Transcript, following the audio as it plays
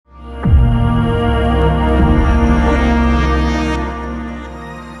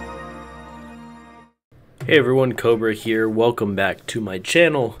Hey everyone, Cobra here. Welcome back to my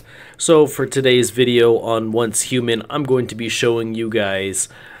channel. So for today's video on Once Human, I'm going to be showing you guys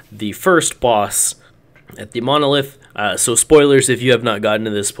the first boss at the Monolith. So spoilers if you have not gotten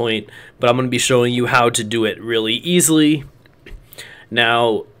to this point, but I'm going to be showing you how to do it really easily.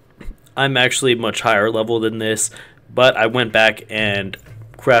 Now, I'm actually much higher level than this, but I went back and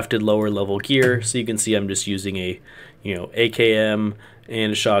crafted lower level gear. So you can see I'm just using a, AKM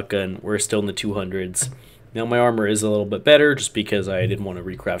and a shotgun. We're still in the 200s. Now my armor is a little bit better just because I didn't want to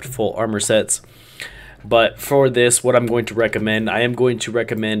recraft full armor sets. But for this, what I'm going to recommend, I am going to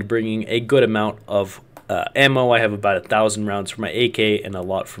recommend bringing a good amount of ammo. I have about 1,000 rounds for my AK and a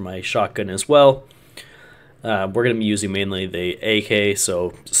lot for my shotgun as well. We're going to be using mainly the AK,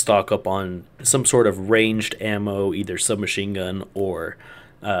 so stock up on some sort of ranged ammo, either submachine gun or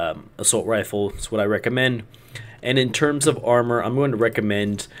assault rifle is what I recommend. And in terms of armor, I'm going to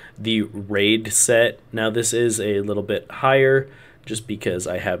recommend the raid set. Now this is a little bit higher just because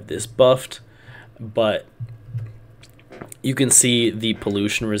I have this buffed, but you can see the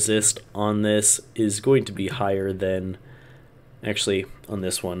pollution resist on this is going to be higher than, actually on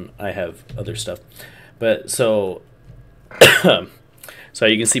this one I have other stuff. But so you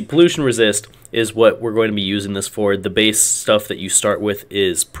can see pollution resist is what we're going to be using this for. The base stuff that you start with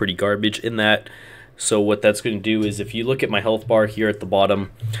is pretty garbage in that. So what that's going to do is, if you look at my health bar here at the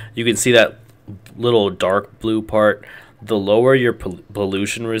bottom, you can see that little dark blue part. The lower your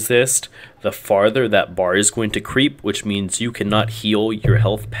pollution resist, the farther that bar is going to creep, which means you cannot heal your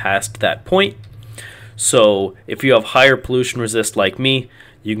health past that point. So if you have higher pollution resist like me,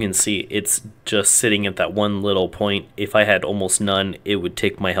 you can see it's just sitting at that one little point. If I had almost none, it would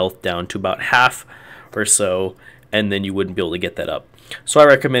take my health down to about half or so, and then you wouldn't be able to get that up. So I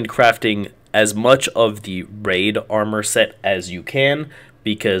recommend crafting as much of the raid armor set as you can,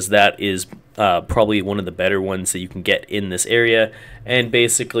 because that is probably one of the better ones that you can get in this area. And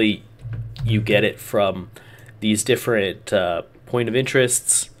basically you get it from these different point of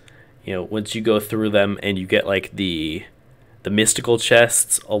interests. Once you go through them and you get like the mystical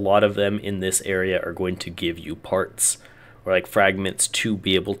chests, a lot of them in this area are going to give you parts or like fragments to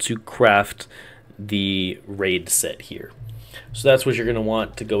be able to craft the raid set here. So that's what you're going to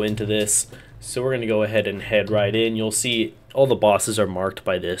want to go into this. So we're going to go ahead and head right in. You'll see all the bosses are marked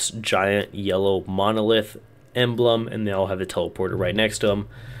by this giant yellow monolith emblem, and they all have a teleporter right next to them.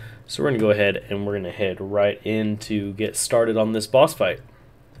 So we're going to go ahead and we're going to head right in to get started on this boss fight.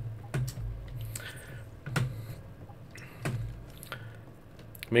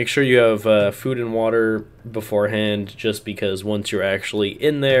 Make sure you have food and water beforehand, just because once you're actually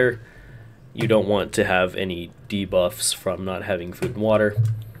in there, you don't want to have any debuffs from not having food and water.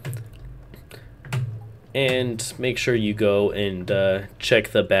 And make sure you go and check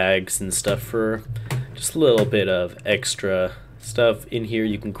the bags and stuff for just a little bit of extra stuff. In here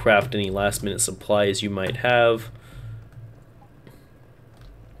you can craft any last minute supplies you might have.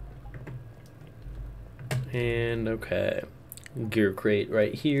 And okay, gear crate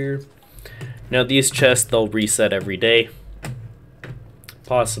right here. Now these chests, they'll reset every day.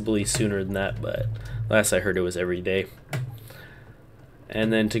 Possibly sooner than that, but last I heard it was every day.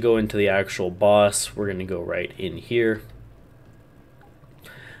 And then to go into the actual boss, we're going to go right in here.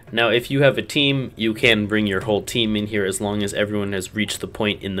 Now if you have a team, you can bring your whole team in here as long as everyone has reached the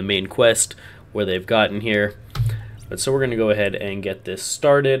point in the main quest where they've gotten here. But so we're going to go ahead and get this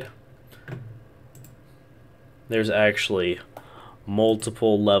started. There's actually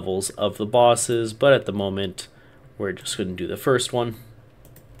multiple levels of the bosses, but at the moment we're just going to do the first one.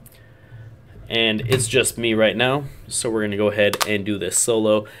 And it's just me right now, so we're going to go ahead and do this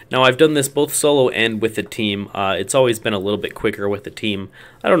solo. Now I've done this both solo and with a team. It's always been a little bit quicker with a team.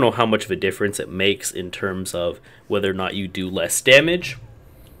 I don't know how much of a difference it makes in terms of whether or not you do less damage.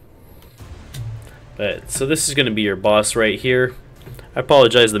 But so this is going to be your boss right here. I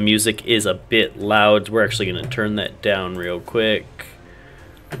apologize, the music is a bit loud. We're actually going to turn that down real quick.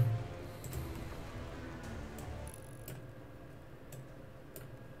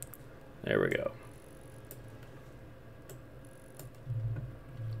 There we go.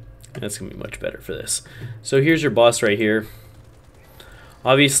 That's going to be much better for this. So here's your boss right here.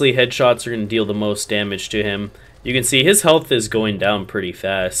 Obviously headshots are going to deal the most damage to him. You can see his health is going down pretty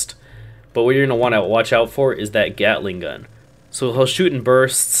fast. But what you're going to want to watch out for is that Gatling gun. So he'll shoot in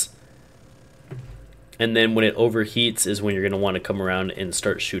bursts. And then when it overheats is when you're going to want to come around and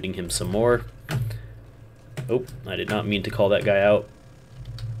start shooting him some more. Oh, I did not mean to call that guy out.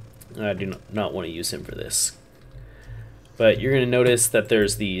 I do not want to use him for this. But you're going to notice that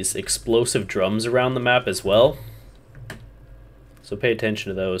there's these explosive drums around the map as well. So pay attention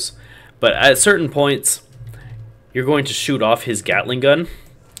to those. But at certain points, you're going to shoot off his Gatling gun.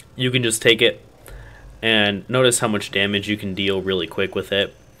 You can just take it, and notice how much damage you can deal really quick with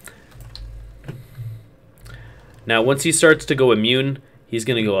it. Now, once he starts to go immune, he's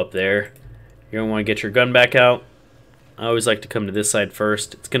going to go up there. You're going to want to get your gun back out. I always like to come to this side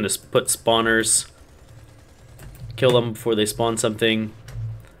first. It's going to put spawners. Kill them before they spawn something.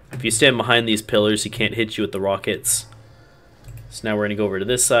 If you stand behind these pillars, he can't hit you with the rockets. So now we're going to go over to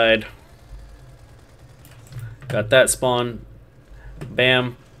this side. Got that spawn.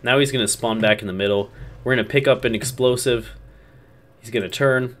 Bam. Now he's going to spawn back in the middle. We're going to pick up an explosive. He's going to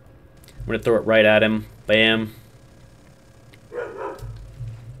turn. I'm going to throw it right at him. Bam.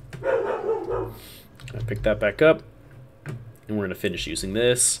 I pick that back up. And we're going to finish using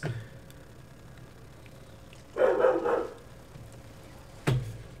this.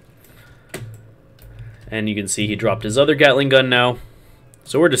 And you can see he dropped his other Gatling gun now.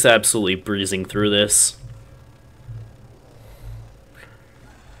 So we're just absolutely breezing through this.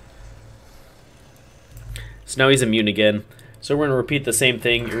 So now he's immune again. So we're going to repeat the same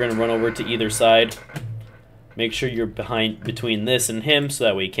thing. You're going to run over to either side. Make sure you're between this and him, so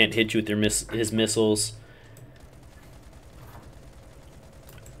that way he can't hit you with his missiles.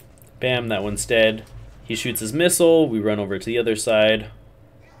 Bam, that one's dead. He shoots his missile. We run over to the other side.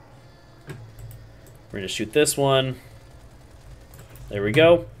 We're going to shoot this one. There we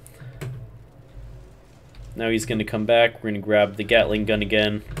go. Now he's going to come back. We're going to grab the Gatling gun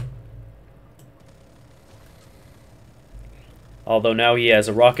again. Although now he has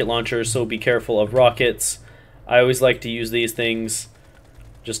a rocket launcher, so be careful of rockets. I always like to use these things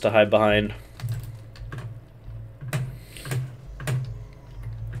just to hide behind.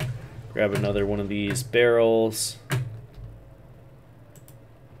 Grab another one of these barrels.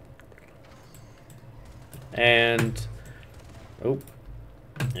 And, oh,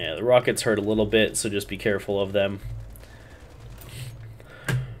 yeah, the rockets hurt a little bit, so just be careful of them.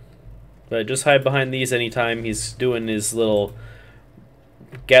 But just hide behind these anytime he's doing his little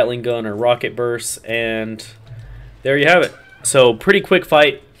Gatling gun or rocket bursts, and there you have it. So pretty quick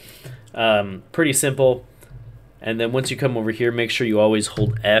fight, pretty simple. And then once you come over here, make sure you always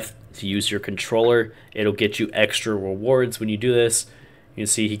hold F to use your controller. It'll get you extra rewards when you do this. You can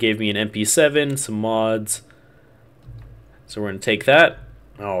see he gave me an MP7, some mods. So we're going to take that.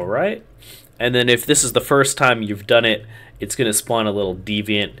 All right. And then if this is the first time you've done it, it's going to spawn a little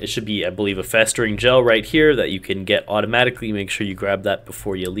deviant. It should be, I believe, a festering gel right here that you can get automatically. Make sure you grab that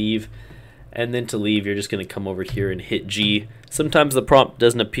before you leave. And then to leave, you're just going to come over here and hit G. Sometimes the prompt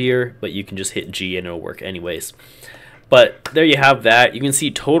doesn't appear, but you can just hit G and it'll work anyways. But there you have that. You can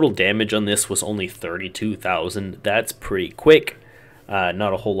see total damage on this was only 32,000. That's pretty quick.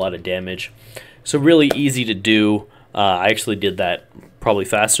 Not a whole lot of damage. So really easy to do. I actually did that probably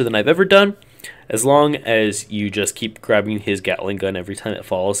faster than I've ever done. As long as you just keep grabbing his Gatling gun every time it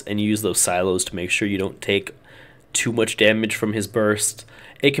falls and use those silos to make sure you don't take too much damage from his burst,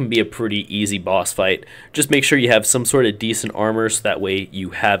 it can be a pretty easy boss fight. Just make sure you have some sort of decent armor so that way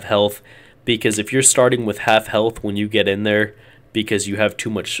you have health. Because if you're starting with half health when you get in there because you have too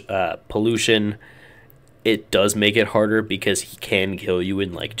much pollution, it does make it harder because he can kill you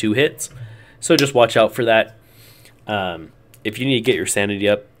in like 2 hits. So just watch out for that. If you need to get your sanity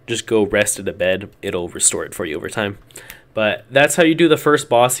up, just go rest in a bed. It'll restore it for you over time. But that's how you do the first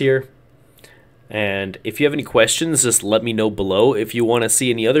boss here. And if you have any questions, just let me know below. If you want to see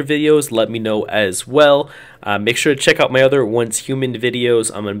any other videos, let me know as well. Make sure to check out my other Once Human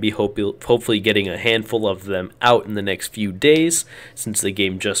videos. I'm going to be hopefully getting a handful of them out in the next few days since the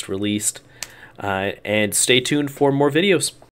game just released. And stay tuned for more videos.